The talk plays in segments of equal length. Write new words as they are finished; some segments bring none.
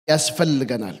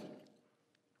ያስፈልገናል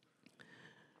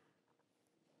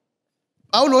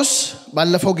ጳውሎስ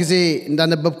ባለፈው ጊዜ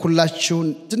እንዳነበብኩላችሁ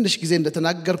ትንሽ ጊዜ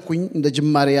እንደተናገርኩኝ እንደ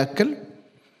ጅማሬ ያክል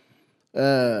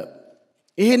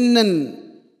ይሄንን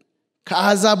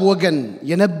ከአሕዛብ ወገን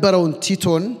የነበረውን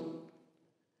ቲቶን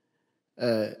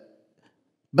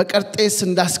በቀርጤስ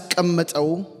እንዳስቀመጠው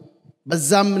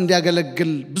በዛም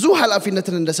እንዲያገለግል ብዙ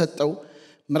ኃላፊነትን እንደሰጠው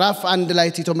ምዕራፍ 1 ላይ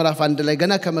ቲቶ ምዕራፍ 1 ላይ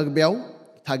ገና ከመግቢያው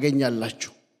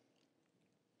ታገኛላችሁ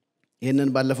ይሄንን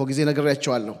ባለፈው ጊዜ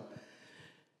ነግሬያችኋለሁ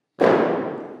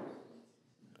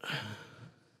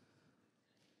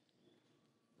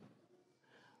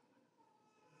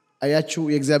አያችሁ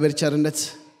የእግዚአብሔር ቸርነት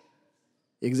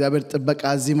የእግዚአብሔር ጥበቃ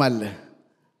እዚህም አለ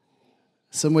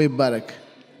ስሙ ይባረክ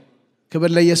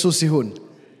ክብር ለኢየሱስ ይሁን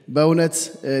በእውነት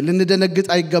ልንደነግጥ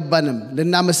አይገባንም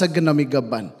ልናመሰግን ነው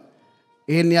የሚገባን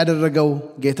ይሄን ያደረገው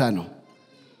ጌታ ነው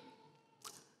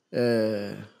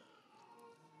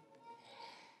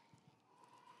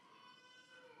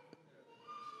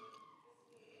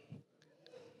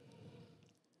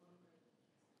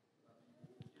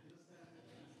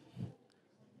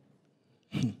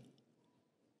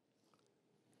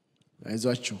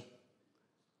አይዟችሁ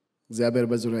እግዚአብሔር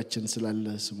በዙሪያችን ስላለ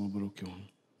ስሙ ብሩክ ይሁን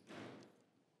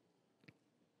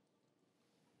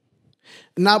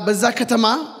እና በዛ ከተማ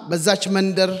በዛች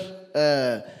መንደር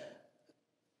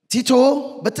ቲቶ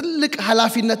በትልቅ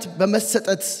ኃላፊነት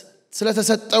በመሰጠት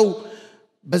ስለተሰጠው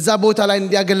በዛ ቦታ ላይ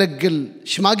እንዲያገለግል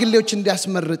ሽማግሌዎች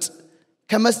እንዲያስመርጥ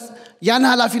ያን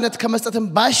ኃላፊነት ከመስጠትም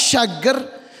ባሻገር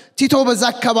ቲቶ በዛ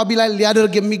አካባቢ ላይ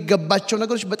ሊያደርግ የሚገባቸው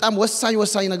ነገሮች በጣም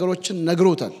ወሳኝ ነገሮችን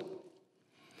ነግሮታል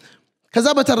ከዛ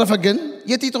በተረፈ ግን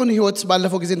የቲቶን ህይወት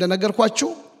ባለፈው ጊዜ እንደነገርኳችሁ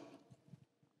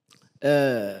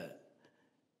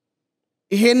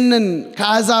ይሄንን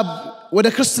ከአሕዛብ ወደ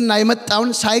ክርስትና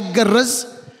የመጣውን ሳይገረዝ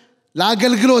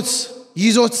ለአገልግሎት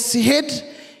ይዞት ሲሄድ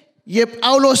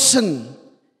የጳውሎስን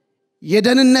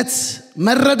የደህንነት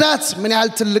መረዳት ምን ያህል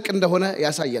ትልቅ እንደሆነ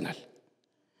ያሳየናል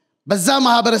በዛ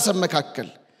ማህበረሰብ መካከል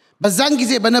በዛን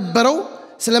ጊዜ በነበረው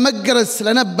ስለመገረዝ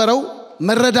ስለነበረው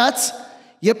መረዳት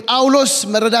የጳውሎስ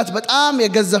መረዳት በጣም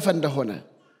የገዘፈ እንደሆነ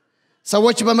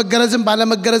ሰዎች በመገረዝም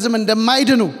ባለመገረዝም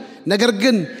እንደማይድኑ ነገር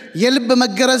ግን የልብ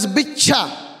መገረዝ ብቻ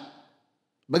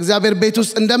በእግዚአብሔር ቤት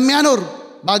ውስጥ እንደሚያኖር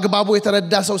በአግባቡ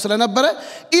የተረዳ ሰው ስለነበረ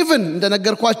ኢቭን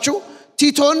እንደነገርኳችሁ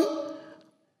ቲቶን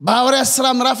በሐዋርያት ሥራ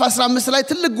ምዕራፍ 15 ላይ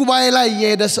ትልቅ ጉባኤ ላይ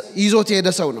ይዞት የሄደ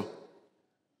ሰው ነው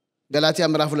ገላትያ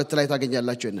ምዕራፍ 2 ላይ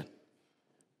ታገኛላችሁ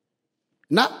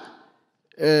እና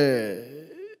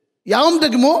ያውም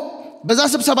ደግሞ በዛ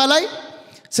ስብሰባ ላይ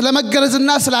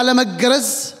ስለመገረዝና ስላለመገረዝ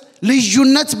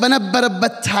ልዩነት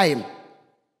በነበረበት ታይም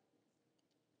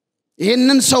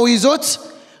ይሄንን ሰው ይዞት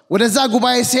ወደዛ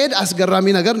ጉባኤ ሲሄድ አስገራሚ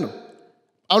ነገር ነው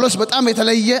ጳውሎስ በጣም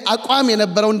የተለየ አቋም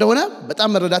የነበረው እንደሆነ በጣም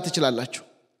መረዳት ትችላላችሁ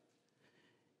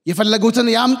የፈለጉትን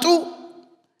ያምጡ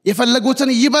የፈለጉትን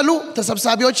ይበሉ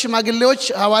ተሰብሳቢዎች ሽማግሌዎች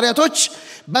ሐዋርያቶች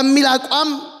በሚል አቋም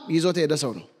ይዞት የሄደ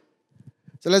ሰው ነው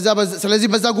ስለዚህ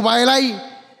በዛ ጉባኤ ላይ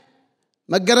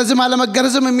መገረዝም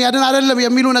አለመገረዝም የሚያድን አይደለም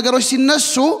የሚሉ ነገሮች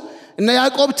ሲነሱ እነ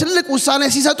ያዕቆብ ትልቅ ውሳኔ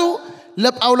ሲሰጡ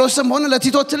ለጳውሎስም ሆነ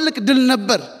ለቲቶ ትልቅ ድል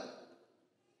ነበር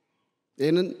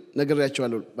ይሄንን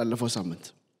ነግሬያችኋለሁ ባለፈው ሳምንት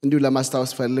እንዲሁ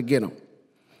ለማስታወስ ፈልጌ ነው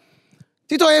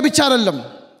ቲቶ ብቻ አይደለም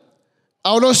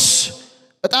ጳውሎስ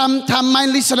በጣም ታማኝ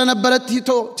ልጅ ስለነበረ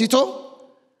ቲቶ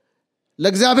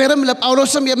ለእግዚአብሔርም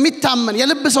ለጳውሎስም የሚታመን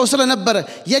የልብ ሰው ስለነበረ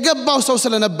የገባው ሰው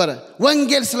ስለነበረ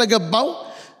ወንጌል ስለገባው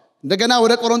እንደገና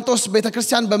ወደ ቆሮንቶስ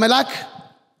ቤተክርስቲያን በመላክ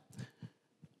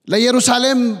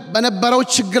ለኢየሩሳሌም በነበረው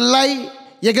ችግር ላይ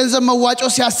የገንዘብ መዋጮ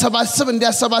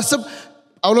እንዲያሰባስብ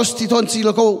ጳውሎስ ቲቶን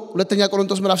ሲልከው ሁለተኛ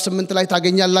ቆሮንቶስ ምዕራፍ 8 ላይ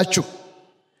ታገኛላችሁ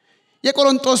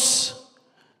የቆሮንቶስ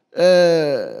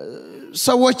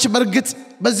ሰዎች በርግጥ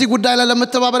በዚህ ጉዳይ ላይ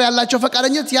ለመተባበር ያላቸው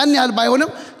ፈቃደኝነት ያን ያህል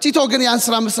ባይሆንም ቲቶ ግን ያን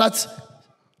ስራ መስራት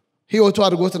ህይወቱ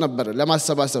አድርጎት ነበር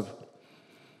ለማሰባሰብ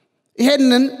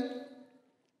ይሄንን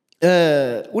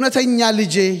እውነተኛ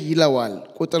ልጄ ይለዋል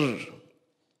ቁጥር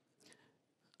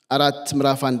 4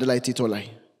 ምዕራፍ 1 ላይ ቲቶ ላይ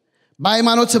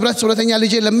በሃይማኖት ህብረት እውነተኛ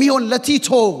ልጄ ለሚሆን ለቲቶ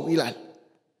ይላል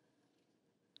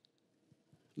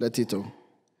ለቲቶ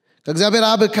ከእግዚአብሔር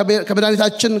አብ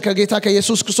ከመድኃኒታችን ከጌታ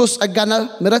ከኢየሱስ ክርስቶስ ጸጋና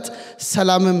ምሕረት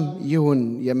ሰላምም ይሁን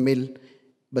የሚል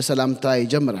በሰላምታ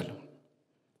ይጀምራል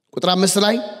ቁጥር 5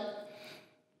 ላይ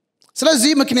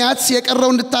ስለዚህ ምክንያት የቀረው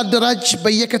እንድታደራጅ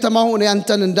በየከተማው እኔ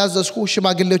አንተን እንዳዘዝኩ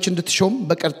ሽማግሌዎች እንድትሾም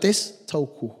በቀርጤስ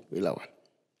ተውኩ ይላል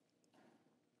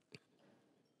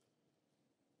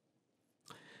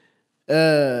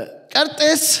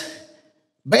ቀርጤስ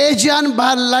በኤጂያን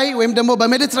ባህር ላይ ወይም ደግሞ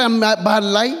በሜዲትራኒያን ባህር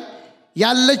ላይ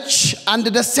ያለች አንድ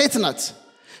ደሴት ናት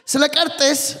ስለ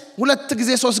ቀርጤስ ሁለት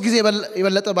ጊዜ ሶስት ጊዜ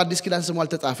የበለጠ በአዲስ ኪዳን ስሙ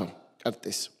አልተጻፈም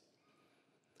ቀርጤስ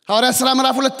ሐዋርያት ሥራ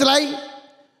ምዕራፍ 2 ላይ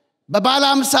በበዓለ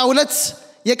ሃምሳ ሁለት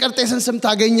የቀርጤስን ስም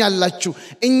ታገኛላችሁ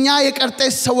እኛ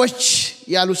የቀርጤስ ሰዎች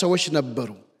ያሉ ሰዎች ነበሩ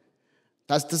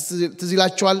ትዝ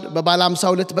ይላችኋል በበዓለ ሃምሳ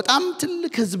ሁለት በጣም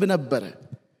ትልቅ ህዝብ ነበር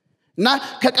እና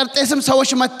ከቀርጤስም ሰዎች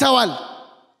መጥተዋል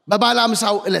በበዓለ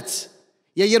ሃምሳው ዕለት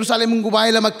የኢየሩሳሌምን ጉባኤ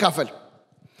ለመካፈል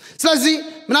ስለዚህ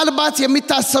ምናልባት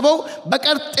የሚታሰበው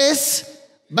በቀርጤስ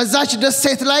በዛች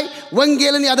ደሴት ላይ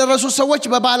ወንጌልን ያደረሱ ሰዎች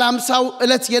በበዓለ ሃምሳው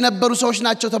ዕለት የነበሩ ሰዎች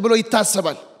ናቸው ተብሎ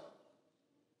ይታሰባል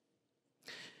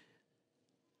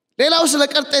ሌላው ስለ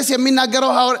ቀርጤስ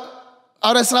የሚናገረው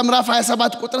ሐዋርያት ሥራ ምዕራፍ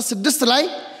 27 ቁጥር 6 ላይ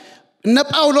እነ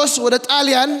ጳውሎስ ወደ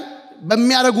ጣሊያን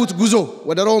በሚያረጉት ጉዞ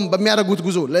ወደ ሮም በሚያረጉት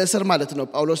ጉዞ ለእስር ማለት ነው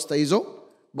ጳውሎስ ተይዞ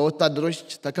በወታደሮች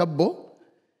ተከቦ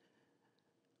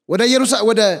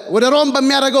ወደ ሮም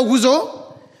በሚያረጋው ጉዞ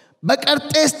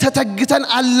በቀርጤስ ተተግተን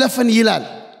አለፍን ይላል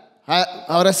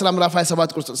ሐዋርያት ሥራ ምዕራፍ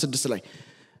 27 ቁጥር 6 ላይ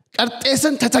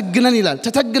ቀርጤስን ተተግነን ይላል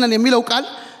ተተግነን የሚለው ቃል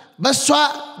በሷ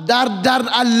ዳር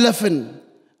አለፍን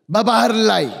በባህር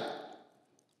ላይ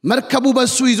መርከቡ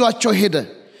በሱ ይዟቸው ሄደ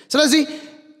ስለዚህ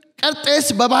ቀርጤስ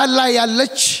በባህር ላይ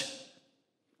ያለች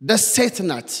ደሴት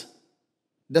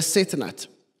ናት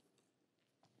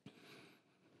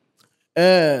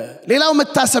ሌላው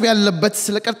መታሰብ ያለበት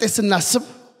ስለ ቀርጤስ ስናስብ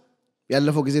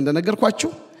ያለፈው ጊዜ እንደነገርኳችሁ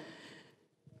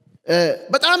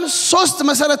በጣም ሶስት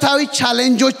መሰረታዊ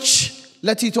ቻሌንጆች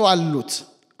ለቲቶ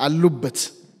አሉበት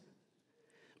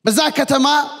በዛ ከተማ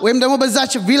ወይም ደግሞ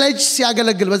በዛች ቪሌጅ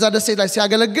ሲያገለግል በዛ ደሴት ላይ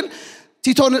ሲያገለግል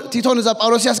ቲቶን እዛ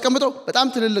ጳውሎስ ያስቀምጠው በጣም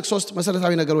ትልልቅ ሶስት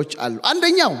መሰረታዊ ነገሮች አሉ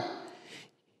አንደኛው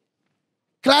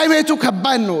ክላይሜቱ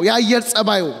ከባድ ነው የአየር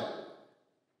ጸባዩ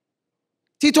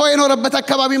ቲቶ የኖረበት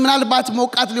አካባቢ ምናልባት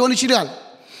ሞቃት ሊሆን ይችላል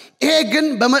ይሄ ግን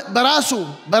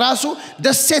በራሱ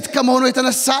ደሴት ከመሆኑ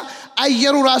የተነሳ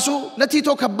አየሩ ራሱ ለቲቶ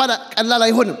ከባድ ቀላል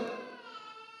አይሆንም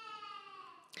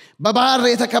በባህር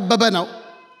የተከበበ ነው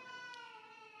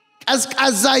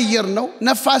ቀዝቃዛ አየር ነው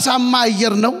ነፋሳማ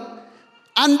አየር ነው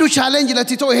አንዱ ቻሌንጅ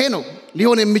ለቲቶ ይሄ ነው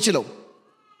ሊሆን የሚችለው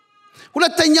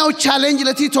ሁለተኛው ቻሌንጅ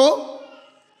ለቲቶ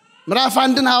ምዕራፍ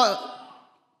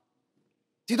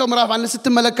 1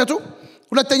 ስትመለከቱ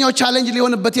ሁለተኛው ቻሌንጅ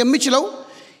ሊሆንበት የሚችለው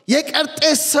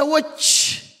የቀርጤስ ሰዎች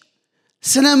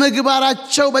ስነ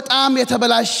ምግባራቸው በጣም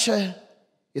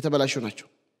የተበላሹ ናቸው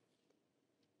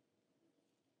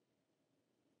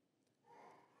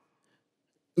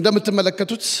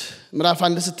እንደምትመለከቱት ምዕራፍ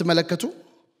 1 ስትመለከቱ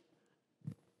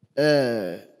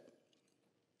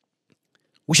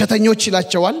ውሸተኞች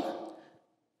ይላቸዋል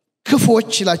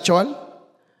ክፎች ይላቸዋል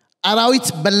አራዊት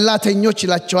በላተኞች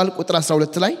ይላቸዋል ቁጥር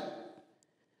 12 ላይ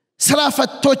ስራ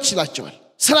ፈቶች ይላቸዋል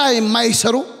ስራ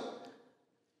የማይሰሩ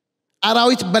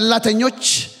አራዊት በላተኞች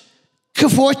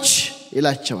ክፎች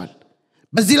ይላቸዋል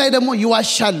በዚህ ላይ ደግሞ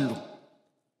ይዋሻሉ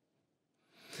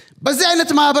በዚህ አይነት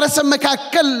ማህበረሰብ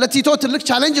መካከል ለቲቶ ትልቅ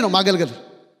ቻሌንጅ ነው ማገልገል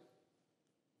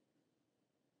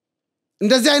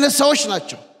እንደዚህ አይነት ሰዎች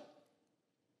ናቸው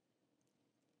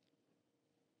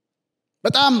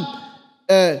በጣም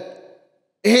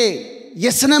ይሄ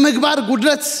የስነ ምግባር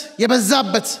ጉድለት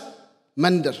የበዛበት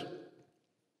መንደር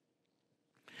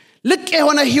ልቅ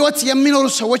የሆነ ህይወት የሚኖሩ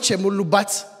ሰዎች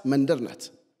የሚሉባት መንደር ናት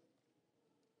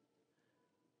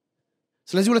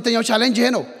ስለዚህ ሁለተኛው ቻሌንጅ ይሄ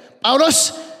ነው ጳውሎስ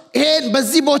ይሄ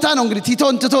በዚህ ቦታ ነው እንግዲህ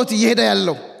ቲቶን ትቶት እየሄደ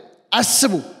ያለው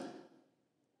አስቡ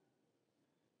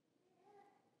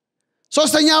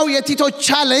ሶስተኛው የቲቶ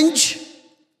ቻሌንጅ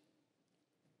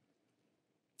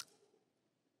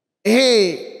ይሄ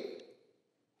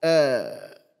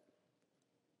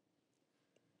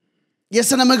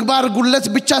የስነ ምግባር ጉድለት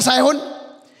ብቻ ሳይሆን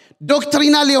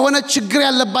ዶክትሪናል የሆነ ችግር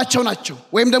ያለባቸው ናቸው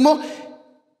ወይም ደግሞ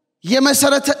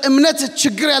የመሰረተ እምነት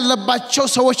ችግር ያለባቸው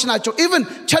ሰዎች ናቸው ኢቭን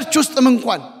ቸርች ውስጥም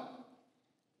እንኳን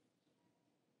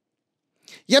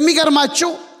የሚገርማችሁ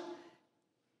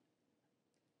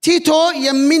ቲቶ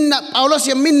ጳውሎስ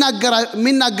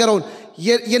የሚናገረውን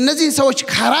የነዚህ ሰዎች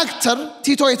ካራክተር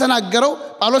ቲቶ የተናገረው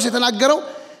ጳውሎስ የተናገረው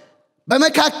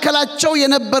በመካከላቸው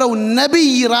የነበረው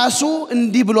ነብይ ራሱ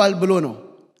እንዲህ ብሏል ብሎ ነው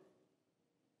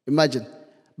ኢማጂን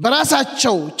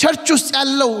በራሳቸው ቸርች ውስጥ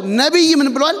ያለው ነብይ ምን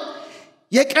ብሏል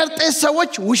የቀርጤስ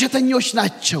ሰዎች ውሸተኞች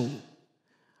ናቸው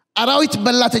አራዊት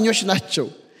በላተኞች ናቸው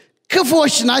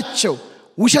ክፎች ናቸው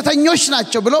ውሸተኞች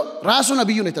ናቸው ብሎ ራሱ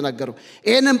ነብዩ ነው የተናገረው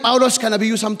ይሄንን ጳውሎስ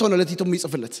ከነብዩ ሰምቶ ነው ለቲቶ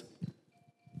የሚጽፍለት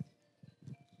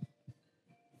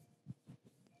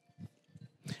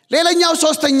ሌላኛው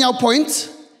ሶስተኛው ፖይንት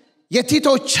የቲቶ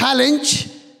ቻሌንጅ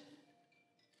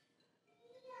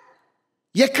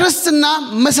የክርስትና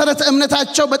መሰረተ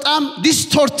እምነታቸው በጣም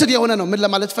ዲስቶርትድ የሆነ ነው ምን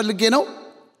ለማለት ፈልጌ ነው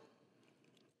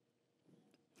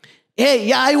ይሄ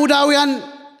የአይሁዳውያን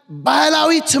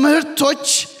ባህላዊ ትምህርቶች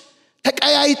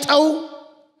ተቀያይጠው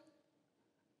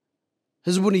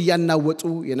ህዝቡን ያናወጡ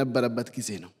የነበረበት ጊዜ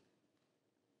ነው።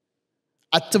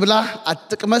 አትብላ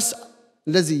አትቅመስ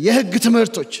እንደዚህ የህግ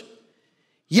ትምህርቶች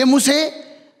የሙሴ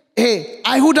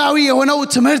አይሁዳዊ የሆነው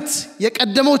ትምህርት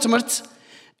የቀደመው ትምህርት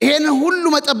ይሄን ሁሉ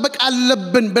መጠበቅ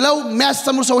አለብን ብለው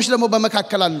የሚያስተምሩ ሰዎች ደግሞ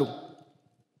በመካከል አሉ።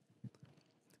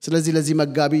 ስለዚህ ለዚህ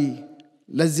መጋቢ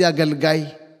ለዚህ አገልጋይ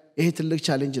ይሄ ትልቅ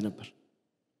ቻሌንጅ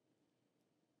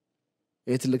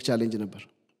ነበር።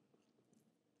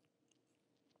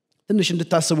 ትንሽ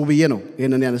እንድታስቡ ብዬ ነው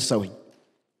ይሄንን ያነሳውኝ።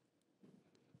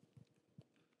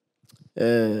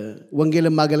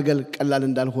 ወንጌልን ማገልገል ቀላል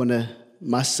እንዳልሆነ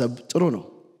ማሰብ ጥሩ ነው።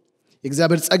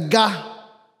 የእግዚአብሔር ጸጋ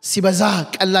ሲበዛ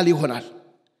ቀላል ይሆናል።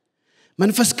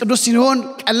 መንፈስ ቅዱስ ሲሆን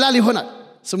ቀላል ይሆናል።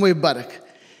 ስሙ ይባረክ።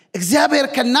 እግዚአብሔር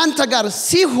ከናንተ ጋር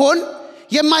ሲሆን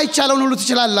የማይቻለውን ሁሉ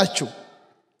ትችላላችሁ።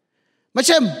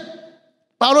 መቼም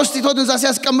ጳውሎስ ቲቶን እዛ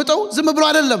ሲያስቀምጠው ዝም ብሎ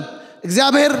አይደለም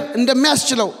እግዚአብሔር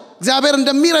እንደሚያስችለው እግዚአብሔር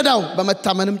እንደሚረዳው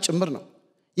በመታመንም ጭምር ነው።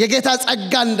 የጌታ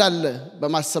ጸጋ እንዳለ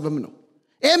በማሰብም ነው።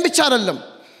 ይሄን ብቻ አይደለም።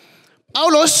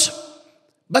 ጳውሎስ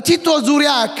በቲቶ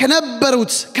ዙሪያ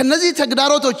ከነበሩት ከነዚህ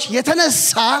ተግዳሮቶች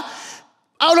የተነሳ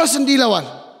ጳውሎስ እንዲህ ይለዋል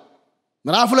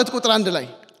ምዕራፍ 2 ቁጥር 1 ላይ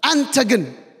አንተ ግን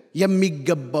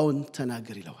የሚገባውን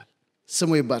ተናገር ይለዋል።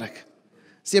 ስሙ ይባረክ።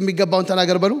 የሚገባውን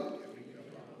ተናገር በሉ።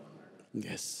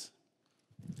 yes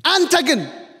አንተ ግን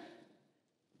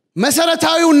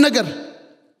መሰረታዊውን ነገር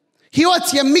ህይወት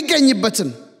የሚገኝበትን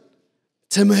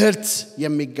ትምህርት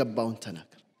የሚገባውን ተናገር።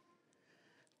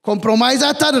 ኮምፕሮማይዝ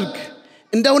አታድርግ።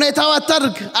 እንደ ሁኔታው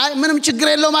አታድርግ። አይ ምንም ችግር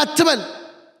የለውም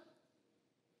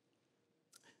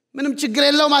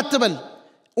አትበል።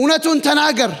 እውነቱን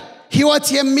ተናገር። ህይወት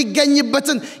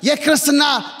የሚገኝበትን የክርስትና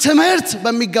ትምህርት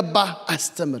በሚገባ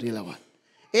አስተምር ይለዋል።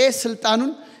 ይሄ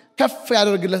ስልጣኑን ከፍ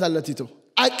ያደርግለታል። ለቲቶ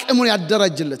አቅሙን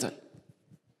ያደራጅለታል።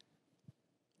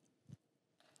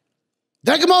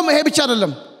 ደግሞም ይሄ ብቻ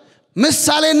አይደለም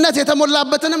ምሳሌነት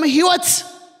የተሞላበትንም ህይወት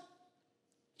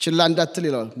ችላ እንዳትል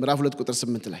ይለዋል ምዕራፍ 2 ቁጥር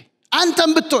 8 ላይ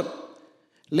አንተም ብትሆን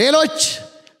ሌሎች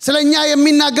ስለኛ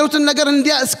የሚናገሩትን ነገር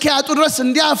እስኪያጡ ድረስ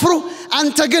እንዲያፍሩ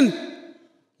አንተ ግን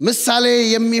ምሳሌ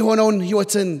የሚሆነውን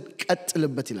ህይወትን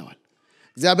ቀጥልበት ይለዋል።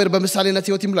 እግዚአብሔር በምሳሌነት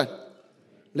ህይወት ይምላል።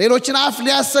 ሌሎችን አፍ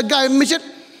ሊያሰጋ የሚችል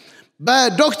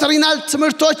በዶክትሪናል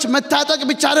ትምህርቶች መታጠቅ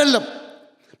ብቻ አይደለም።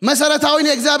 መሰረታዊ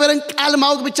የእግዚአብሔርን ቃል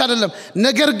ማወቅ ብቻ አይደለም።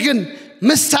 ነገር ግን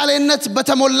ምሳሌነት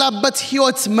በተሞላበት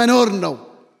ህይወት መኖር ነው።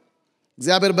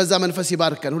 እግዚአብሔር በዛ መንፈስ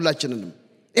ይባርከን ሁላችንንም።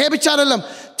 ይሄ ብቻ አይደለም።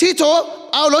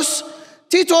 ጳውሎስ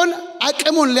ቲቶን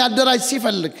አቅሙን ሊያደራጅ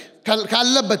ሲፈልግ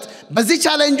ካለበት በዚህ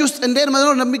ቻሌንጅ ውስጥ እንዴት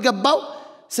መኖር እንደሚገባው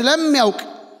ስለሚያውቅ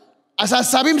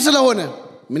አሳሳቢም ስለሆነ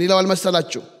ምን ይለዋል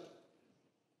መሰላችሁ?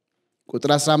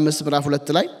 ቁጥር 15 ምዕራፍ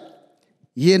 2 ላይ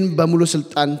ይህን በሙሉ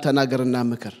ስልጣን ተናገርና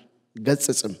ምከር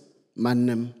ገጽጽም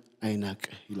ማንም አይናቅ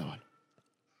ይለዋል።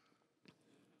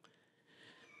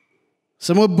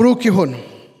 ስሙ ብሩክ ይሁን።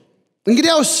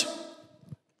 እንግዲያውስ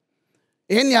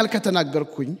ይሄን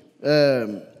ያልከተናገርኩኝ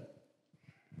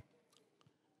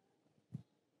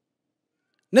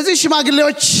እነዚህ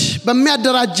ሽማግሌዎች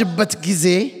በሚያደራጅበት ጊዜ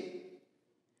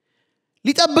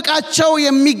ሊጠብቃቸው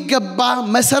የሚገባ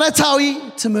መሰረታዊ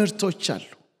ትምህርቶች አሉ።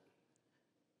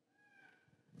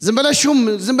 ዝም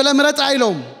ብለህ ምረጥ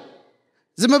አይለውም።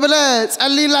 ዝም ብለህ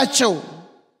ጸልይላቸው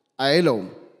አይለውም።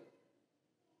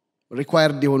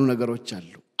 ሪኳየርድ የሆኑ ነገሮች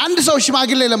አሉ። አንድ ሰው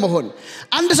ሽማግሌ ለመሆን፣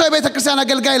 አንድ ሰው የቤተክርስቲያን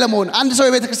አገልጋይ ለመሆን፣ አንድ ሰው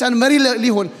የቤተክርስቲያን መሪ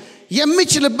ሊሆን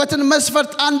የሚችልበትን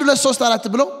መስፈርት 1 2 3 4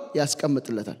 ብሎ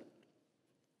ያስቀምጥለታል።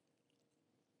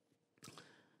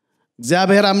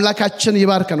 እግዚአብሔር አምላካችን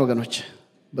ይባርከን ወገኖች።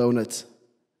 በእውነት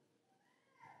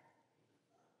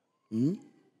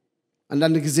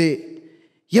አንዳንድ ጊዜ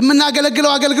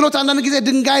የምናገለግለው አገልግሎት አንዳንድ ጊዜ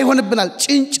ድንጋይ ይሆንብናል፣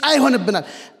 ጭንጫ ይሆንብናል፣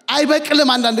 አይበቅልም።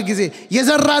 አንዳንድ ጊዜ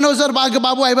የዘራነው ዘር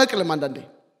በአግባቡ አይበቅልም።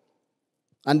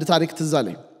 አንድ ታሪክ ትዝ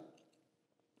አለኝ።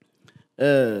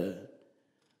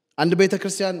 አንድ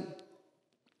ቤተክርስቲያን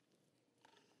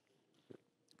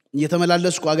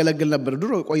እየተመላለስኩ አገለግል ነበር።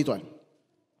 ድሮ ቆይቷል።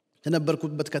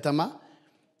 ተነበርኩበት ከተማ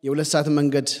የ2 ሰዓት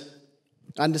መንገድ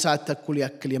 1 ሰዓት ተኩል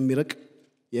ያክል የሚርቅ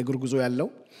የእግር ጉዞ ያለው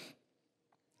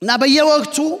እና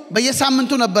በየወቅቱ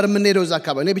በየሳምንቱ ነበር የምንሄደው እዛ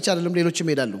አካባቢ። እኔ ብቻ አይደለም ሌሎችም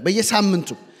ይሄዳሉ። በየሳምንቱ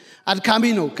አድካሚ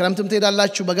ነው። ክረምትም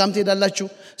ትሄዳላችሁ፣ በጋም ትሄዳላችሁ።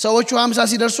 ሰዎቹ 50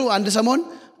 ሲደርሱ አንድ ሰሞን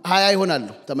 20 ይሆናሉ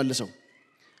ተመልሰው።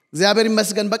 እግዚአብሔር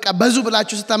ይመስገን በቃ በዙ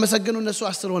ብላችሁ ስታመሰግኑ እነሱ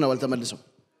 10 ሆነዋል ተመልሰው።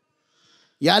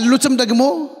 ያሉትም ደግሞ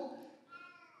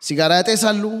ሲጋራ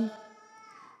ያጤሳሉ፣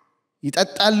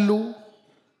 ይጠጣሉ።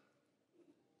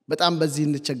 በጣም በዚህ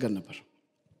እንቸገር ነበር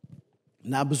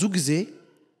እና ብዙ ጊዜ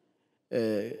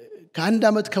ከ1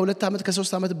 ዓመት ከ2 ዓመት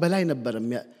ከ3 ዓመት በላይ ነበር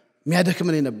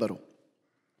የሚያደክመን የነበረው።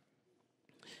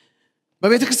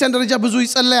 በቤተክርስቲያን ደረጃ ብዙ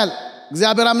ይጸለያል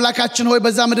እግዚአብሔር አምላካችን ሆይ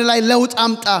በዛ ምድር ላይ ለውጥ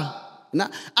አምጣና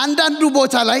አንዳንዱ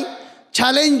ቦታ ላይ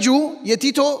ቻሌንጁ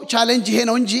የቲቶ ቻሌንጅ ይሄ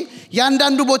ነው እንጂ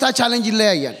ያንዳንዱ ቦታ ቻሌንጅ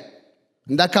ይለያያል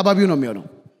እንደ አካባቢው ነው የሚሆነው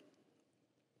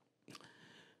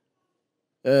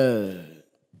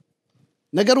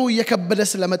ነገሩ እየከበደ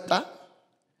ስለመጣ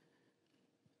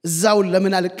እዛው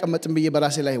ለምን አልቀመጥም ብዬ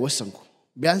በራሴ ላይ ወሰንኩ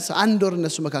ቢያንስ አንድ ወር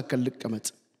እነሱ መካከል ልቀመጥ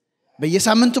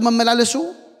በየሳምንቱ መመላለሱ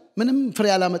ምንም ፍሬ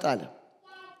አላመጣለ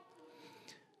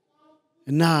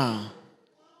እና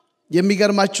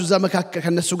የሚገርማችሁ እዛ መካከል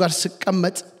ከነሱ ጋር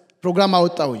ስቀመጥ ፕሮግራም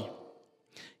አወጣሁኝ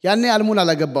ያኔ አልሙን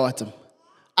አላገባዋትም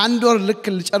አንድ ወር ልክ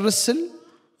ልጨርስል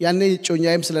ያኔ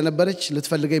ጮኛዬም ስለነበረች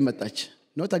ልትፈልገኝ መጣች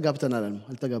ነው ተጋብተናል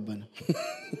አልተጋባንም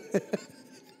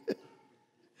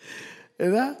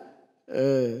እና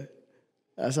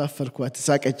አሳፈርኳት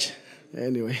ሳቀች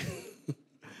anyway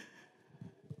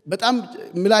በጣም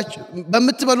ምላችሁ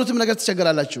በመትበሉትም ነገር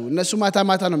ተቸገራላችሁ እነሱ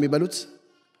ማታ ነው የሚበሉት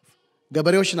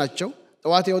ገበሬዎች ናቸው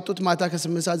ጠዋት የወጡት ማታ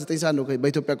ከ8 ሰዓት 9 ሰዓት ነው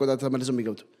በኢትዮጵያ ቆጣጣ ተመልሰው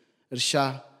የሚገቡት እርሻ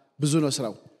ብዙ ነው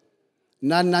ስራው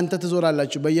እና እናንተ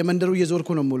ተዞራላችሁ በየመንደሩ እየዞርኩ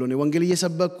ነው ሙሉ ነው ወንጌል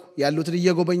እየሰበኩ ያሉትን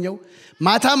እየጎበኘው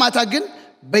ማታ ግን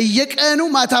በየቀኑ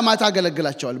ማታ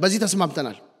አገለግላቸዋል በዚህ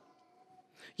ተስማምተናል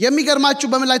የሚገርማችሁ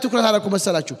በምን ላይ ትኩረት አደረኩ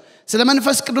መሰላችሁ ስለ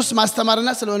መንፈስ ቅዱስ ማስተማርና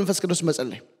ስለ መንፈስ ቅዱስ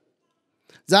መጸለይ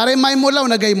ዛሬ የማይሞላው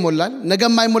ነገ ይሞላል ነገ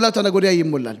የማይሞላው ተነገ ወዲያ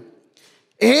ይሞላል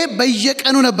ይሄ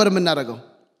በየቀኑ ነበር የምናደርገው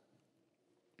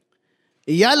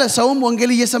ያለ ሰውም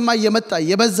ወንጌል እየሰማ እየመጣ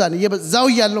የበዛው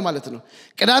ያለው ማለት ነው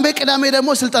ቅዳሜ ደግሞ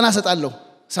ስልጠና ሰጣለሁ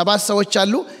 7 ሰዎች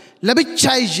አሉ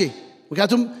ለብቻ ይዤ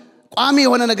ምክንያቱም ቋሚ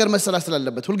የሆነ ነገር መሰራት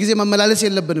ስላለበት ሁሉ ጊዜ መመላለስ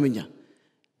የለብንም እኛ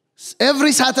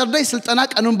every saturday ስልጠና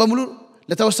ቀኑን በሙሉ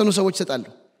ለተወሰኑ ሰዎች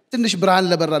ሰጣለሁ ትንሽ ብርሃን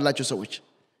ለበራላቸው ሰዎች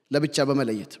ለብቻ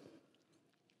በመለየት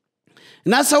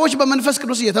እና ሰዎች በመንፈስ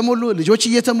ቅዱስ እየተሞሉ ልጆች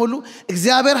እየተሞሉ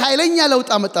እግዚአብሔር ኃይለኛ ለውጥ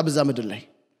አመጣ በዛ ምድር ላይ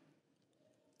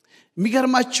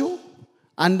የሚገርማችሁ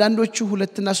አንዳንዶቹ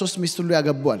 2 እና 3 ሚስት ሁሉ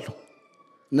ያገቡአሉ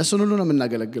እነሱን ሁሉ ነው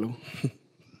የምናገለግለው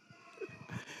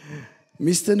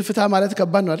ሚስትን ፍታ ማለት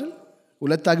ከባድ ነው አይደል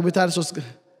 2 አግብታል 3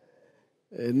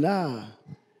 እና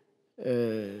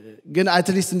ግን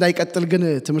አትሊስት እንዳይቀጥል ግን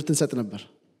ትምህርት እንሰጥ ነበር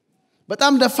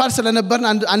በጣም ደፋር ስለነበርን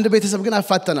አንድ ቤተሰብ ግን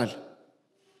አፋተናል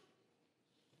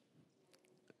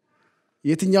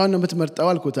የትኛውን ነው የምትመርጠው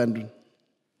አልኩት አንዱን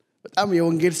በጣም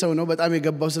የወንጌል ሰው ነው በጣም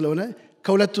የገባው ስለሆነ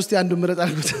ከሁለት ውስጥ አንዱ ምረጥ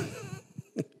አልኩት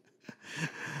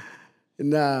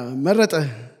እና መረጠ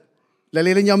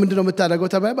ለሌላኛው ምንድነው የምታደርገው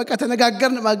ተባለ በቃ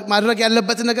ተነጋገርን ማድረግ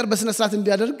ያለበት ነገር በስነ ስርዓት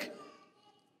እንዲያደርግ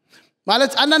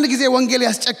ማለት አንዳንድ ጊዜ ወንጌል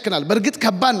ያስጨክናል በርግጥ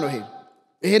ከባድ ነው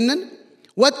ይሄንን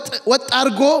ወጥ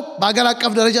አርጎ በአገር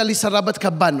አቀፍ ደረጃ ሊሰራበት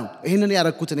ከባድ ነው ይሄንን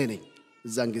ያረኩት እኔ ነኝ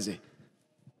እዛን ጊዜ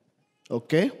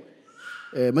ኦኬ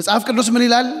መጽሐፍ ቅዱስ ምን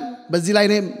ይላል በዚህ ላይ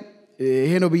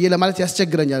ይሄ ነው ብዬ ለማለት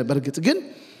ያስቸግረኛል በርግጥ ግን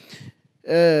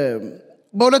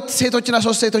በሁለት ሴቶችና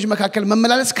 3 ሴቶች መካከል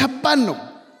መመላለስ ከባድ ነው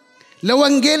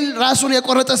ለወንጌል ራሱን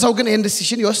የቆረጠ ሰው ግን ይሄን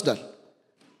ዲሲሽን ይወስዳል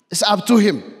it's up to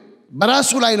him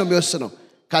በራሱ ላይ ነው የሚወስነው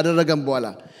ካደረገም በኋላ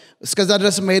እስከዛ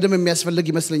ድረስ መሄድም የሚያስፈልግ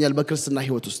ይመስለኛል በክርስትና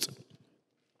ህይወት ውስጥ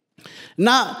እና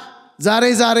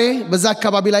ዛሬ በዛ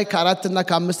አካባቢ ላይ ከ4 እና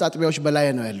ከ5 አጥቢያዎች በላይ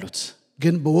ነው ያሉት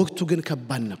ግን በወቅቱ ግን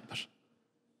ከባድ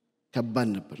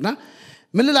ነበርና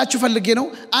ምን ልላችሁ ፈልጌ ነው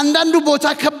አንዳንዱ ቦታ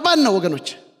ከባድ ነው ወገኖች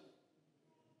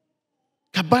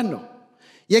ከባድ ነው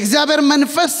የእግዚአብሔር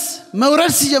መንፈስ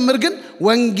መውረድ ሲጀምር ግን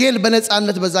ወንጌል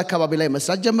በነጻነት በዛ አካባቢ ላይ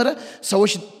መስራት ጀመረ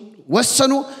ሰዎች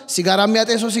ወሰኑ ሲጋራ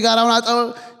የሚያጤሱ ሲጋራውን አጣው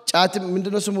ጫት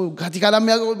ምንድነው ስሙ ካቲካላ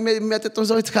የሚያጠጡ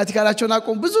ሰዎች ካቲካላቸውን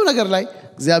አቆሙ ብዙ ነገር ላይ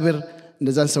እግዚአብሔር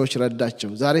እንደዛን ሰዎች ረዳቸው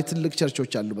ዛሬ ትልቅ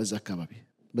ቸርቾች አሉ በዛ አካባቢ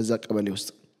በዛ ቀበሌ ውስጥ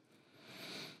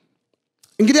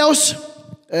እንግዲያውስ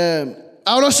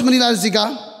ጳውሎስ ምን ይላል እዚህ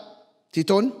ጋር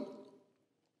ቲቶን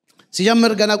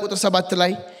ሲጀምር ገና ቁጥር 7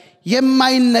 ላይ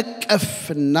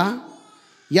የማይነቀፍና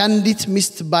ያንዲት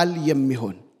ሚስት ባል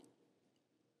የሚሆን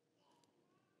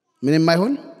ምን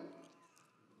የማይሆን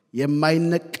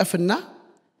የማይነቀፍና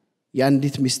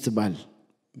ያንዲት ሚስት ባል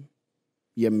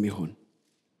የሚሆን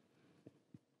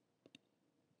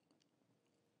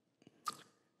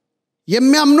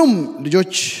የሚያምኑም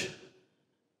ልጆች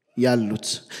ያሉት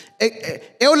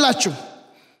ይውላችሁ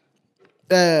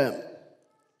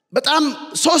በጣም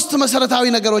 3 መሰረታዊ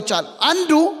ነገሮች አሉ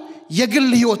አንዱ የግል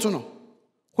ህይወቱ ነው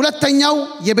ሁለተኛው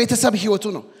የቤተሰብ ህይወቱ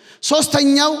ነው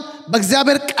ሶስተኛው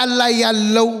በእግዚአብሔር ቃል ላይ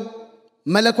ያለው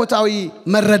መለኮታዊ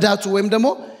መረዳቱ ወይም ደግሞ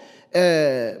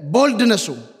ቦልድነሱ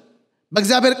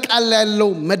በእግዚአብሔር ቃል ላይ ያለው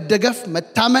መደገፍ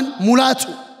መታመን ሙላቱ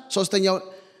ሶስተኛው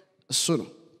እሱ ነው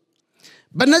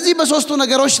በእነዚህ በሶስቱ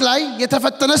ነገሮች ላይ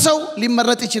የተፈተነ ሰው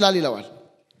ሊመረጥ ይችላል ይላል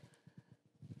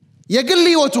የግል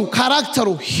ህይወቱ ካራክተሩ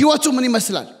ህይወቱ ምን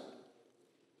ይመስላል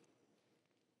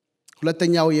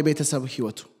ሁለተኛው የቤተሰብ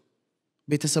ህይወቱ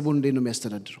ቤተሰቡን እንዴት ነው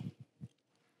የሚያስተዳድረው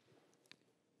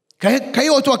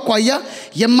ከህይወቱ አኳያ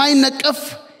የማይነቀፍ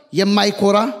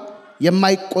የማይኮራ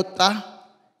የማይቆጣ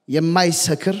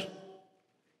የማይሰክር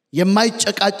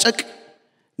የማይጨቃጨቅ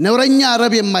ነውረኛ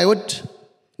ረብ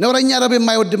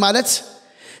የማይወድ ማለት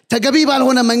ተገቢ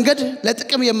ባልሆነ መንገድ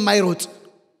ለጥቅም የማይሮጥ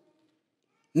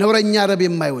ነውረኛ ረብ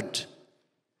የማይወድ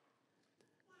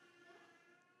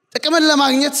ጥቅምን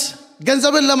ለማግኘት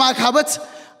ገንዘብን ለማካበት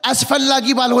አስፈላጊ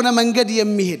ባልሆነ መንገድ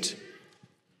የሚሄድ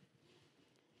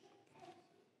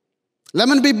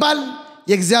ለምን ቢባል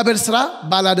የእግዚአብሔር ሥራ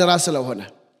ባላደራ ስለሆነ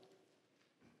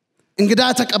እንግዳ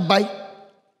ተቀባይ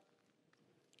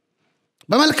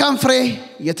በመልካም ፍሬ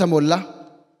የተሞላ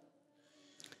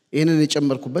ይሄንን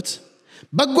የጨመርኩበት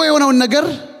በጎ የሆነውን ነገር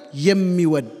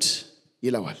የሚወድ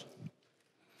ይለዋል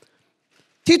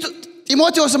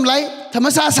ጢሞቴዎስም ላይ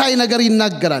ተመሳሳይ ነገር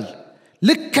ይናገራል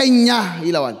ልከኛ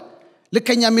ይለዋል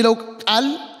ልከኛ የሚለው ቃል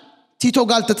ቲቶ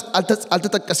ጋር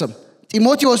አልተጠቀሰም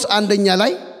ጢሞቴዎስ አንደኛ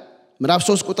ላይ ምዕራፍ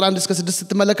 3 ቁጥር 1 እስከ 6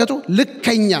 ስትመለከቱ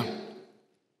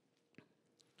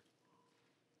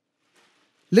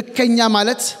ልከኛ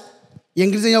ማለት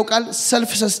የእንግሊዘኛው ቃል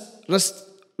self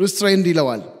restrained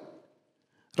ይለዋል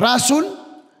ራሱን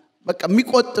በቃ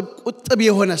ቁጥብ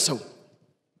የሆነ ሰው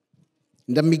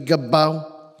እንደሚገባው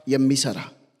የሚሰራ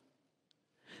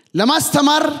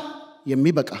ለማስተማር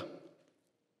የሚበቃ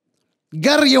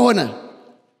ገር የሆነ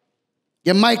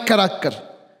የማይከራከር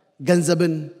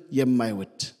ገንዘብን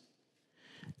የማይወድ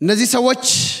እነዚህ ሰዎች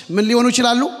ምን ሊሆኑ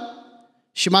ይችላሉ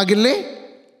ሽማግሌ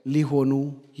ሊሆኑ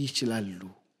ይችላሉ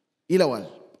ይለዋል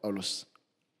ጳውሎስ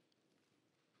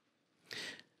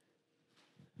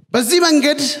በዚህ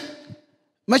መንገድ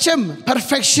መቼም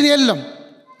ፐርፌክሽን የለም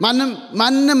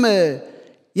ማንንም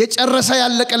የጨረሰ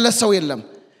ያለቀለት ሰው የለም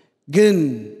ግን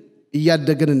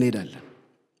እያደግን እንሄዳለን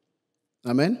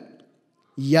አሜን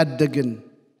እያደግን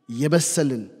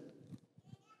የበሰልን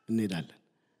እንሄዳለን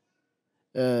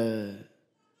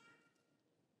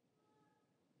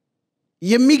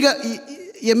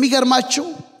የሚገርማችሁ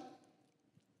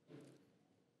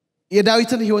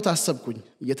የዳዊትን ህይወት አሰብኩኝ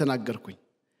እየተናገርኩኝ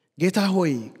ጌታ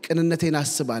ሆይ ቅንነቴን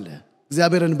አስብ አለ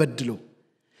እግዚአብሔርን በድሎ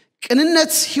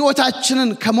ቅንነት ህይወታችንን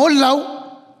ከሞላው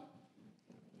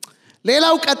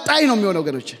ሌላው ቀጣይ ነው የሚሆነው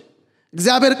ወገኖች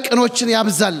እግዚአብሔር ቅኖችን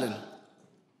ያብዛልን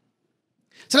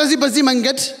ስለዚህ በዚህ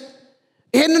መንገድ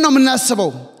ይሄንን ነው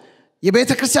የምናስበው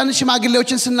የቤተክርስቲያን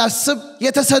ሽማግሌዎችን ስናስብ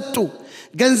የተሰጡ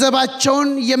ገንዘባቸውን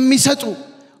የሚሰጡ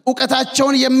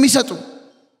ዕውቀታቸውን የሚሰጡ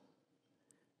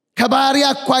ከባህሪ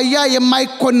አኳያ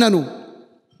የማይኮነኑ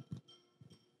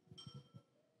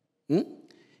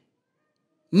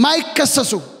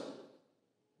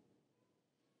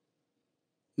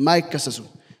ማይከሰሱ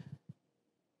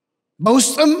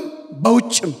በውስጥም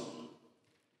በውጭም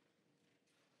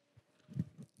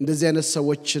እንደዚህ አይነት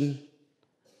ሰዎችን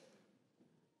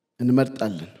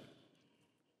እንመርጣለን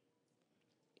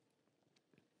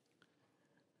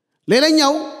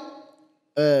ሌላኛው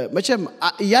መቼም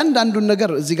ያንዳንዱን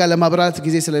ነገር እዚህ ጋር ለማብራራት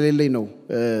ጊዜ ስለሌለኝ ነው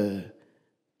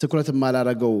ትኩረት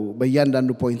ማላረገው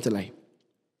በእያንዳንዱ ፖይንት ላይ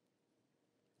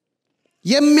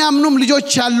የሚያምኑም ልጆች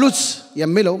ያሉት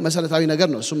የሚለው መሰረታዊ ነገር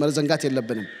ነው እሱ መዘንጋት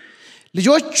የለብንም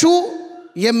ልጆቹ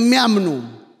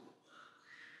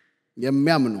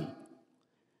የሚያምኑ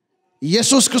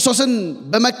ኢየሱስ ክርስቶስን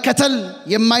በመከተል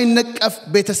የማይነቀፍ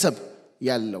ቤተሰብ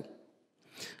ያለው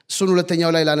እሱን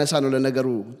ሁለተኛው ላይ ላነሳ ነው ለነገሩ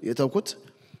የተውኩት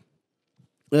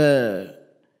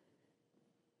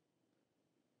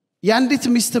ያንዲት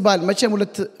ሚስት ባል መቼም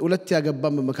ሁለት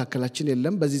ያገባም በመካከላችን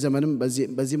የለም በዚህ ዘመንም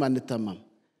በዚህ ማንታማም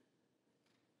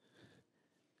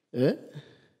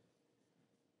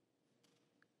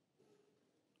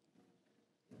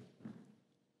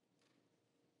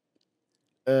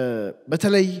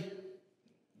በተለይ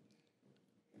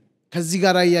ከዚህ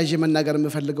ጋር ያያዥ መናገር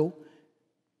የምፈልገው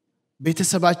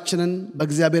ቤተሰባችንን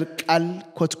በእግዚአብሔር ቃል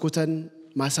ኮትኩተን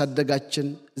ማሳደጋችን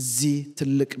እዚህ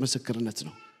ትልቅ ምስክርነት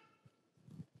ነው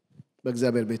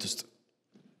በእግዚአብሔር ቤት ውስጥ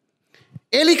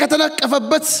ኤሊ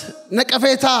ከተነቀፈበት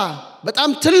ነቀፌታ በጣም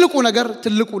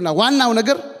ትልቁና ዋናው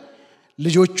ነገር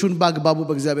ልጆቹን በአግባቡ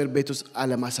በእግዚአብሔር ቤት ውስጥ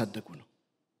አለማሳደጉ ነው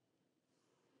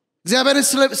እግዚአብሔር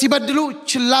ሲበድሉ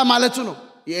ችላ ማለቱ ነው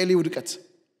የኤሊ ውድቀት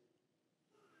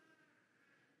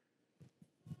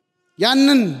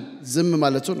ያንን ዝም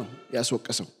ማለቱ ነው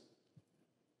ያስወቀሰው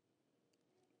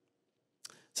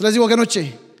ስለዚህ ወገኖቼ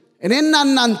እኔና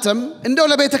እናንተም እንደው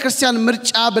ለቤተክርስቲያን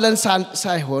ምርጫ ብለን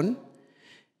ሳይሆን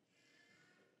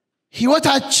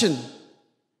ህይወታችን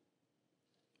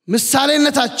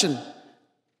ምሳሌነታችን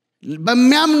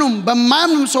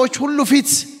በማያምኑም ሰዎች ሁሉ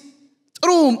ፊት ጥሩ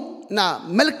እና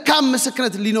መልካም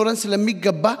ምስክርነት ሊኖረን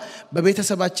ስለሚገባ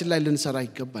በቤተሰባችን ላይ ልንሰራ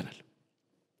ይገባናል።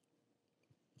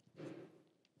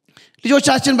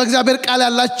 ልጆቻችን በእግዚአብሔር ቃል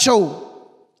ያላቸው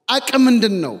አቅም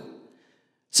ምንድነው?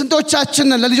 ስንቶቻችን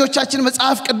ለልጆቻችን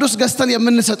መጽሐፍ ቅዱስ ገዝተን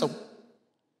የምንሰጠው?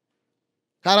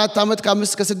 ከ4 ዓመት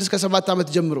ከ5 ከ6 ከ7 ዓመት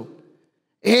ጀምሮ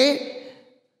ይሄ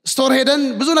ስቶር ሄደን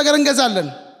ብዙ ነገር እንገዛለን።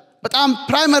 በጣም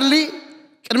ፕራይመሪሊ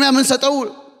ቅድሚያ የምንሰጠው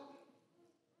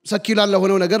ሰኪዩላር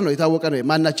ለሆነው ነገር ነው፣ የታወቀ ነው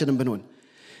ማናችንም ብንሆን።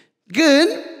 ግን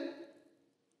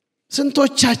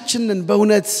ስንቶቻችንን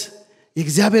በእውነት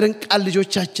የእግዚአብሔርን ቃል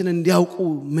ልጆቻችንን እንዲያውቁ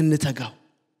ምንተጋው?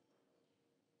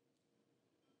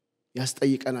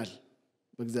 ያስጠይቀናል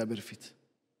በእግዚአብሔር ፊት።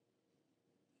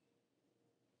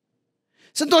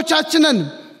 ስንቶቻችንን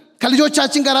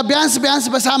ከልጆቻችን ጋር ቢያንስ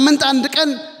በሳምንት አንድ ቀን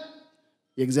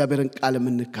የእግዚአብሔርን ቃል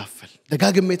ምንካፈል?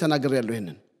 ደጋግሜ ተናግሬያለሁ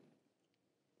ይሄንን።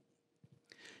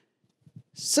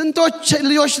 ስንቶች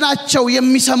ልጆች ናቸው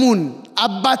የሚሰሙን?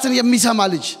 አባትን የሚሰማ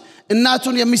ልጅ፣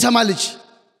 እናቱን የሚሰማ ልጅ።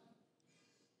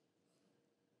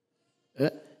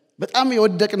 በጣም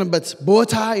የወደቅንበት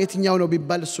ቦታ የትኛው ነው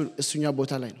ቢባል እሱኛ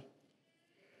ቦታ ላይ ነው።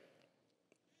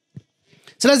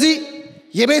 ስለዚህ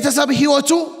የቤተሰብ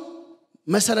ህይወቱ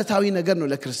መሰረታዊ ነገር ነው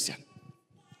ለክርስቲያን።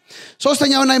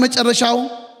 ሶስተኛውና የመጨረሻው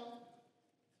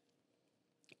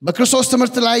በክርስቶስ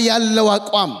ትምህርት ላይ ያለው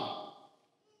አቋም።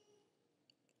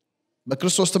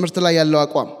 በክርስቶስ ትምህርት ላይ ያለው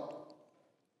አቋም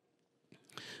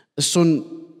እሱን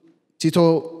ቲቶ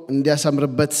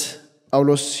እንዲያሰምርበት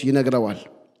ጳውሎስ ይነግረዋል።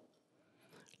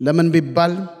 ለምን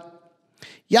ቢባል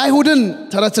የአይሁድን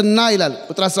ተረትና ይላል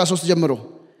ቁጥር 13 ጀምሮ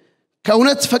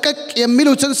ከእውነት ፈቀቅ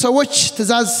የሚሉትን ሰዎች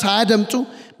ትእዛዝ ሳያደምጡ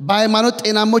በሃይማኖት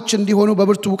ጤናሞች እንዲሆኑ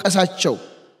በብርቱ ውቀሳቸው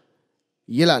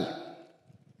ይላል።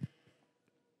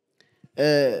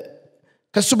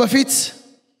 ከሱ በፊት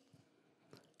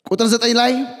ቁጥር 9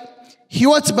 ላይ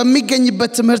ህይወት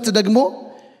በሚገኝበት ትምህርት ደግሞ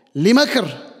ሊመክር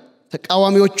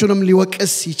ተቃዋሚዎቹንም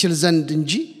ሊወቅስ ይችል ዘንድ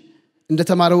እንጂ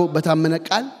እንደተማረው በታመነ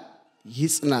ቃል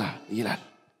ይጽና ይላል።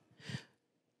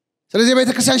 ስለዚህ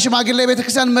የቤተክርስቲያን ሽማግሌ፣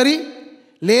 የቤተክርስቲያን መሪ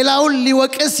ሌላውን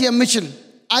ሊወቅስ የሚችል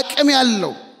አቅም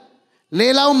ያለው፣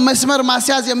 ሌላውን መስመር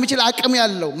ማስያዝ የሚችል አቅም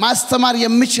ያለው፣ ማስተማር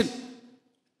የሚችል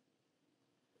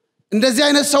እንደዚህ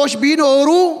አይነት ሰዎች ቢኖሩ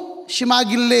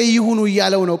ሽማግሌ ይሁኑ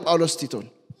እያለው ነው ጳውሎስ ቲቶን።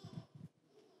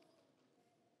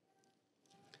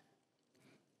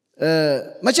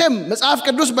 መቼም መጽሐፍ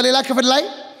ቅዱስ በሌላ ክፍል ላይ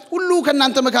ሁሉ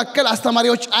ከናንተ መካከል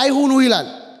አስተማሪዎች አይሁኑ ይላል።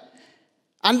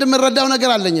 አንድ መረዳው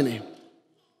ነገር አለኝ እኔ።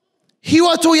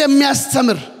 ህይወቱ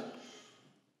የሚያስተምር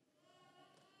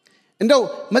እንደው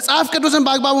መጽሐፍ ቅዱስን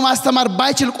በአግባቡ ማስተማር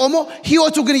ባይችል ቆሞ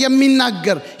ህይወቱ ግን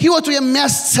የሚናገር፣ ህይወቱ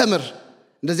የሚያስተምር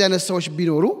እንደዚህ አይነት ሰዎች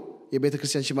ቢኖሩ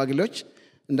የቤተክርስቲያን ሽማግሌዎች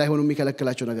እንዳይሆኑ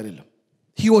የሚከለክላቸው ነገር የለም።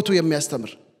 ህይወቱ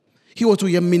የሚያስተምር፣ ህይወቱ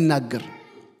የሚናገር፣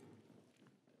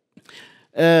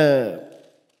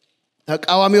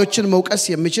 ተቃዋሚዎችን መውቀስ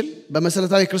የሚችል፣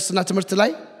 በመሰረታዊ ክርስትና ትምህርት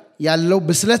ላይ ያለው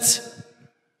ብስለት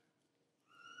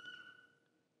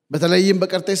በተለይም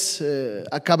በቀርጤስ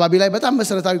አካባቢ ላይ በጣም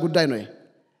መሰረታዊ ጉዳይ ነው።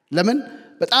 ለምን?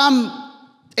 በጣም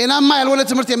ጤናማ ያልሆነ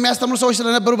ትምህርት የሚያስተምሩ ሰዎች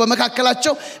ስለነበሩ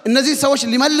በመካከላቸው እነዚህ ሰዎች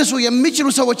ሊመልሱ የሚችሉ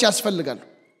ሰዎች ያስፈልጋሉ።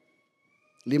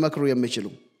 ሊመክሩ የሚችሉ፣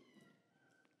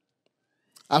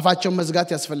 አፋቸውን መዝጋት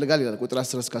ያስፈልጋል ይላል ቁጥር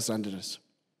 10 እስከ 11 ድረስ።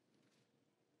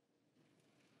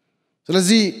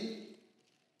 ስለዚህ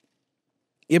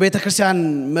የቤተክርስቲያን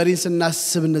መሪን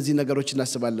ስናስብ እነዚህ ነገሮች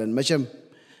እናስባለን። መቼም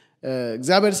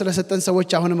እግዚአብሔር ስለሰጠን ሰዎች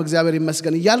አሁንም እግዚአብሔር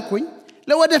ይመስገን እያልኩኝ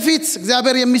ለወደፊት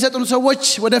እግዚአብሔር የሚሰጡን ሰዎች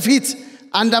ወደፊት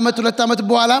 1 ዓመት 2 ዓመት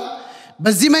በኋላ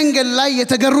በዚህ መንገድ ላይ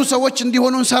የተገሩ ሰዎች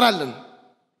እንዲሆኑ እንሰራለን።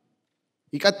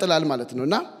 ይቀጥላል ማለት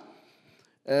ነውና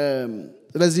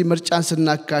ስለዚህ ምርጫን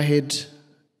ስናካሄድ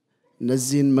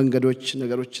እነዚህን መንገዶች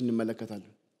ነገሮች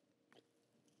እንመለከታለን።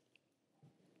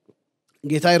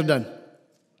 ጌታ ይርዳን።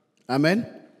 አሜን።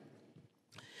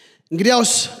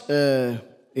 እንግዲያውስ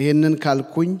ይሄንን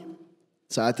ካልኩኝ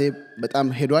ሰዓቴ በጣም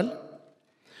ሄዷል።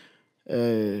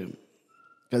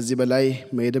 ከዚህ በላይ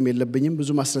መሄድም የለብኝም። ብዙ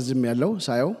ማስረዝም ያለው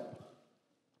ሳየው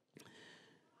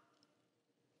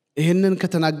ይሄንን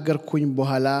ከተናገርኩኝ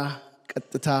በኋላ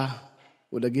ቀጥታ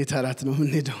ወደ ጌታ ራት ነው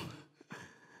የምንሄደው።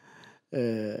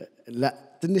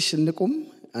 ትንሽ እንቁም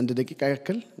 1 ደቂቃ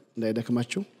ያክል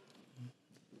እንዳይደክማችሁ።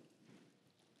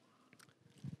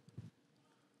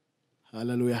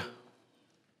 ሃሌሉያ።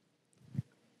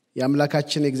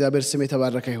 የአምላካችን የእግዚአብሔር ስም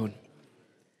የተባረከ ይሁን።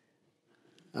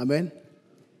 አሜን።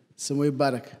 ስሙ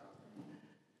ይባረክ።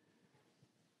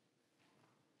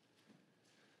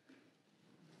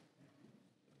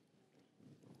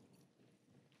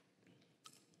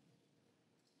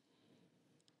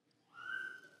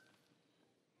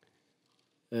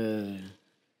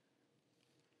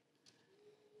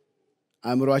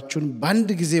 አእምሮአችሁን በአንድ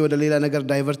ጊዜ ወደ ሌላ ነገር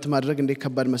ዳይቨርት ማድረግ እንዴት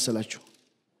ከባድ መሰላችሁ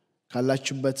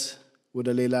ካላችሁበት ወደ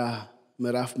ሌላ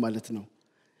ምዕራፍ ማለት ነው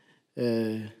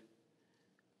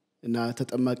እና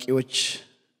ተጠማቂዎች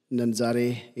ነን ዛሬ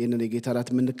ይሄንን የጌታ ራት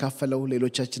የምንካፈለው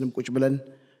ሌሎቻችንም ቁጭ ብለን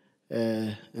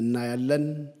እና ያለን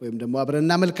ወይም ደግሞ አብረን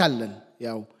እናመልካለን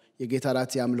ያው የጌታ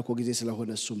ራት ያምልኮ ጊዜ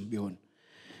ስለሆነ እሱም ቢሆን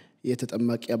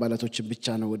የተጠማቂ አባላቶችን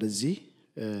ብቻ ነው ወደዚህ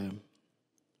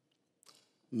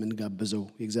ምን ጋብዘው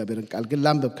የእግዚአብሔርን ቃል ግን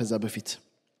ላንብብ ከዛ በፊት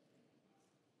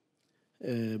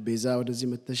ቤዛ ወደዚህ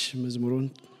መተሽ መዝሙሩን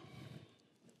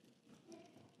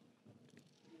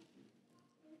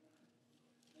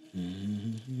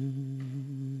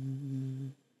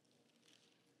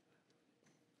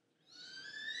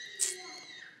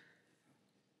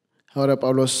ሐዋርያ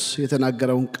ጳውሎስ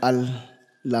የተናገረውን ቃል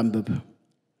ላንብብ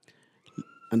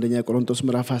አንደኛ ቆሮንቶስ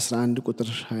ምዕራፍ 11 ቁጥር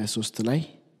 23 ላይ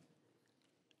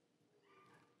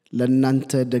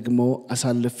ለእናንተ ደግሞ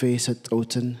አሳልፌ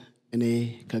የሰጠሁትን እኔ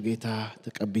ከጌታ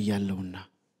ተቀብያለሁና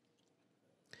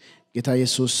ጌታ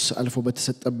ኢየሱስ አልፎ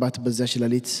በተሰጠባት በዛች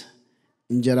ሌሊት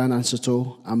እንጀራን አንስቶ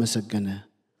አመሰገነ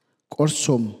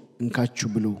ቆርሶም እንካችሁ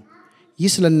ብሉ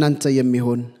ይህ ስለእናንተ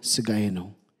የሚሆን ሥጋዬ ነው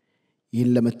ይህን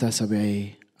ለመታሰቢያዬ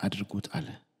አድርጉት አለ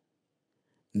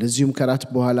እንደዚሁም ከራት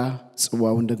በኋላ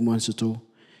ጽዋውን ደግሞ አንስቶ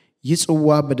ይህ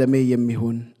ጽዋ በደሜ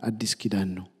የሚሆን አዲስ ኪዳን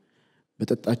ነው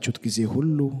በጠጣችሁት ጊዜ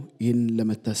ሁሉ ይህን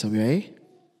ለመታሰቢያዬ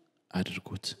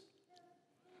አድርጉት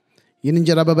ይህን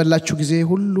እንጀራ በበላችሁ ጊዜ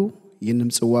ሁሉ ይህንም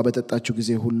ጽዋ በጠጣችሁ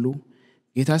ጊዜ ሁሉ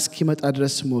ጌታ እስኪመጣ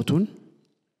ድረስ ሞቱን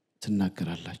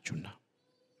ትናገራላችሁና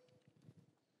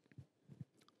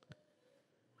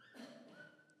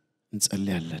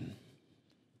እንጸልያለን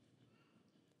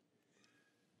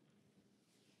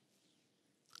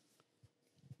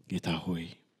ጌታ ሆይ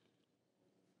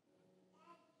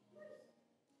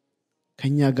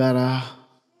ከኛ ጋራ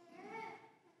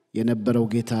የነበረው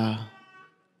ጌታ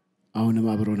አሁንም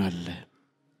አብሮን አለ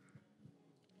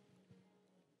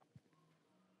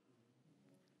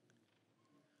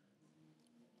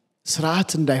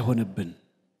ስርዓት እንዳይሆንብን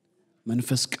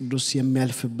መንፈስ ቅዱስ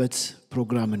የሚያልፍበት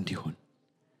ፕሮግራም እንዲሆን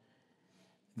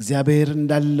እግዚአብሔር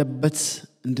እንዳለበት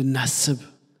እንድናስብ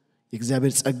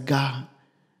የእግዚአብሔር ጸጋ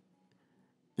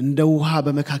እንደ ውሃ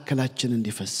በመካከላችን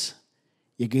እንዲፈስ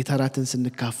የጌታ ራትን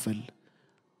ስንካፈል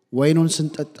ወይኑን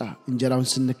ስንጠጣ እንጀራውን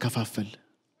ስንከፋፈል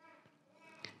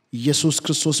ኢየሱስ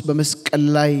ክርስቶስ በመስቀል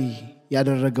ላይ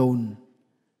ያደረገውን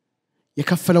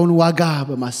የከፈለውን ዋጋ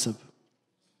በማሰብ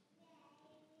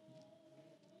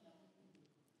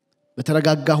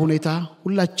በተረጋጋ ሁኔታ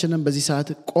ሁላችንም በዚህ ሰዓት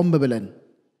ቆም ብለን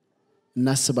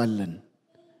እናስባለን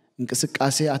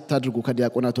እንቅስቃሴ አታድርጉ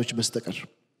ከዲያቆናቶች በስተቀር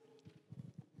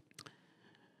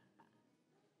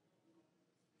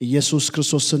ኢየሱስ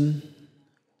ክርስቶስን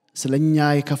ስለኛ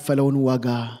የከፈለውን ዋጋ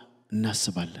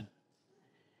እናስባለን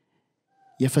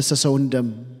የፈሰሰውን ደም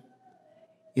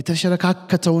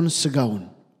የተሸረካከተውን ሥጋውን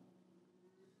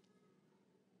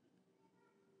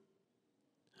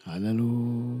ሃሌሉያ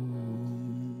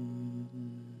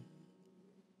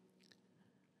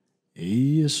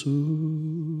ኢየሱስ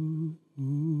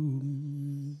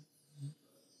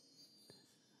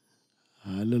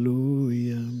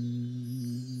ሃሌሉያ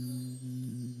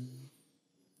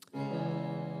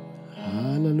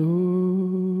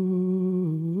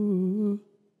ሃሌሉያ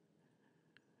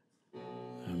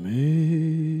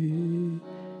አሜን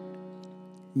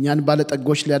እኛን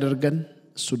ባለጠጎች ሊያደርገን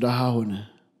እሱ ደሃ ሆነ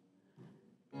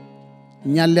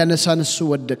እኛን ሊያነሳን እሱ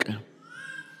ወደቀ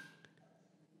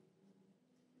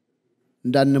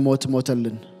እንዳንሞት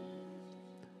ሞተልን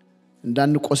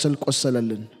እንዳንቆስል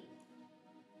ቆሰለልን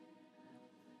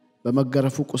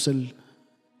በመገረፉ ቁስል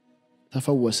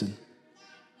ተፈወስን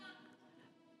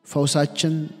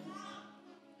ፈውሳችን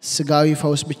ስጋዊ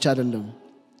ፈውስ ብቻ አይደለም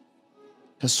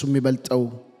ከሱ የሚበልጠው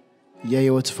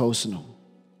የሕይወት ፈውስ ነው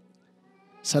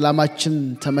ሰላማችን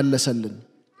ተመለሰልን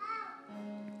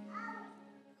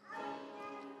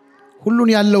ሁሉን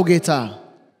ያለው ጌታ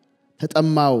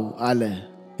ተጠማው አለ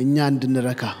እኛ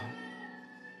እንድንረካ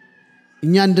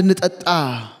እኛ እንድንጠጣ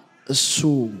እሱ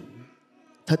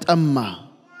ተጠማ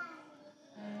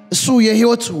እሱ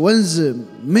የሕይወት ወንዝ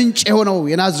ምንጭ የሆነው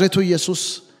የናዝሬቱ ኢየሱስ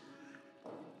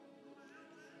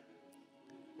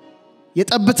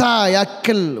የጠብታ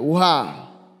ያክል ውሃ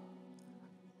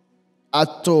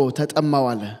አጥቶ ተጠማው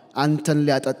አለ አንተን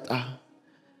ሊያጠጣ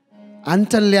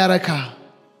አንተን ሊያረካ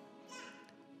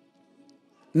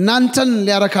እናንተን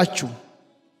ሊያረካችሁ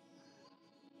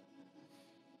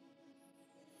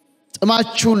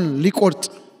ጥማችሁን ሊቆርጥ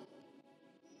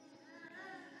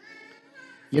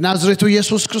የናዝሬቱ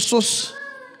ኢየሱስ ክርስቶስ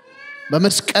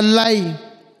በመስቀል ላይ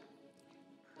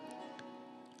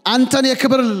አንተን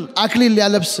የክብር አክሊል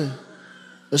ሊያለብስ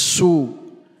እሱ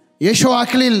የሾህ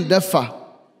አክሊል ደፋ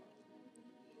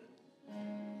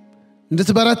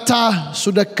እንድትበረታ እሱ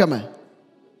ደከመ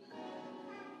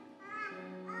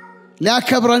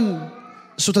ሊያከብረን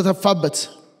እሱ ተተፋበት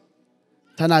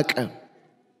ተናቀ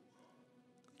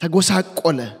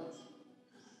ተጎሳቆለ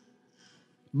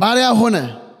ባሪያ ሆነ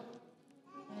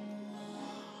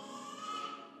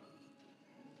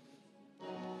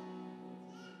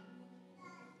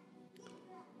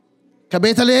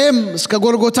ከቤተልሔም እስከ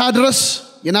ጎልጎታ ድረስ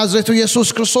የናዝሬቱ ኢየሱስ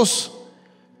ክርስቶስ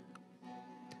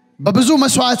በብዙ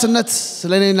መስዋዕትነት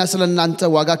ስለኔና ስለናንተ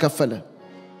ዋጋ ከፈለ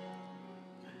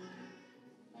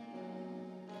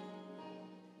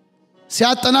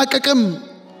ሲያጠናቀቅም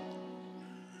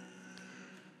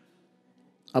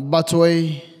አባት ሆይ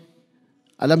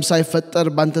ዓለም ሳይፈጠር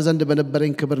ባንተ ዘንድ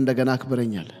በነበረኝ ክብር እንደገና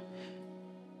አክብረኛል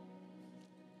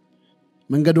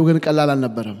መንገዱ ግን ቀላል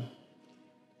አልነበረም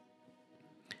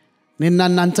እኔና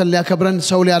እናንተን ሊያከብረን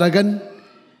ሰው ሊያረገን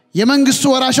የመንግስቱ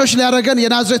ወራሾች ሊያረገን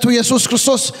የናዝሬቱ ኢየሱስ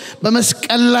ክርስቶስ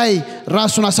በመስቀል ላይ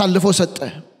ራሱን አሳልፎ ሰጠ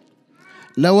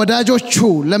ለወዳጆቹ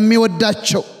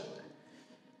ለሚወዳቸው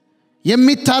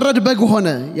የሚታረድ በግ ሆነ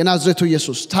የናዝሬቱ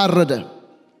ኢየሱስ ታረደ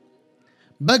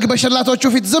በግ በሸላቶቹ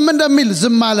ፊት ዝም እንደሚል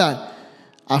ዝም አለ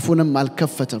አፉንም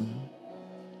አልከፈተም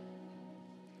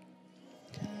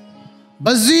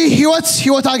በዚህ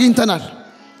ህይወት አግኝተናል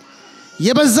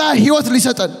የበዛ ህይወት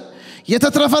ሊሰጠን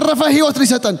የተትረፈረፈ ህይወት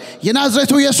ሊሰጠን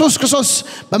የናዝሬቱ ኢየሱስ ክርስቶስ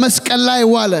በመስቀል ላይ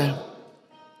ዋለ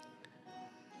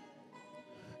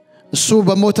እሱ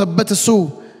በሞተበት እሱ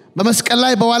በመስቀል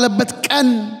ላይ በዋለበት ቀን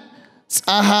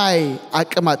ፀሐይ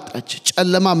አቀማጣች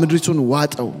ጨለማ ምድሪቱን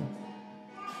ዋጠው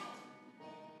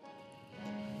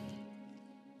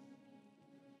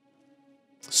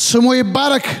ስሙ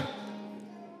ይባረክ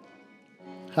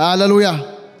ሃሌሉያ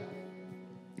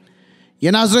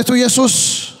የናዝሬቱ ኢየሱስ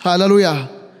ሃሌሉያ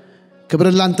ክብር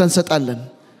ላንተ እንሰጣለን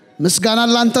ምስጋና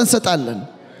ላንተ እንሰጣለን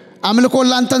አምልኮ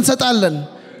ላንተ እንሰጣለን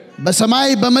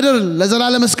በሰማይ በመድር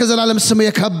ለዘላለም እስከ ዘላለም ስም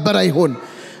የከበረ ይሁን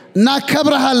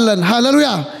እናከብርሃለን ሃሌሉያ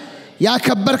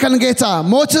ያከበርከን ጌታ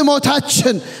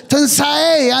ሞታችን ትንሳኤ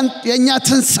የኛ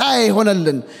ትንሳኤ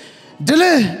ሆነልን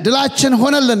ድላችን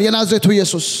ሆነልን የናዝሬቱ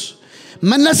ኢየሱስ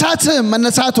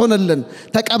መነሳት ሆነልን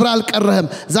ተቀብራ አልቀረህም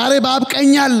ዛሬ በአብ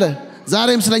ቀኝ አለ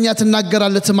ዛሬም ስለኛ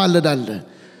ትናገራለህ ትማልዳለህ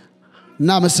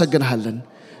እናመሰግንሃለን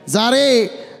ዛሬ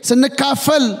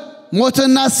ስንካፈል ሞትን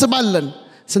እናስባለን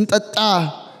ስንጠጣ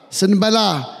ስንበላ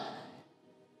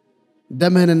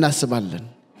ደምህን እናስባለን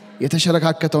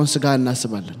የተሸረካከተውን ስጋ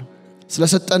እናስባለን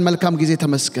ስለሰጠን መልካም ጊዜ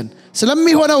ተመስገን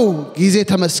ስለሚሆነው ጊዜ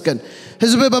ተመስገን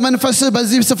ህዝብ በመንፈስ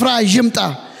በዚህ ስፍራ ይምጣ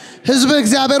ህዝብ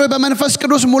እግዚአብሔር በመንፈስ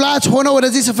ቅዱስ ሙላት ሆኖ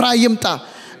ወደዚህ ስፍራ ይምጣ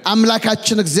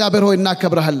አምላካችን እግዚአብሔር ሆይ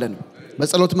እናከብርሃለን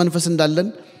በጸሎት መንፈስ እንዳለን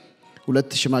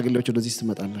ሁለት ሽማግሌዎች ወደዚህ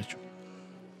ትመጣላችሁ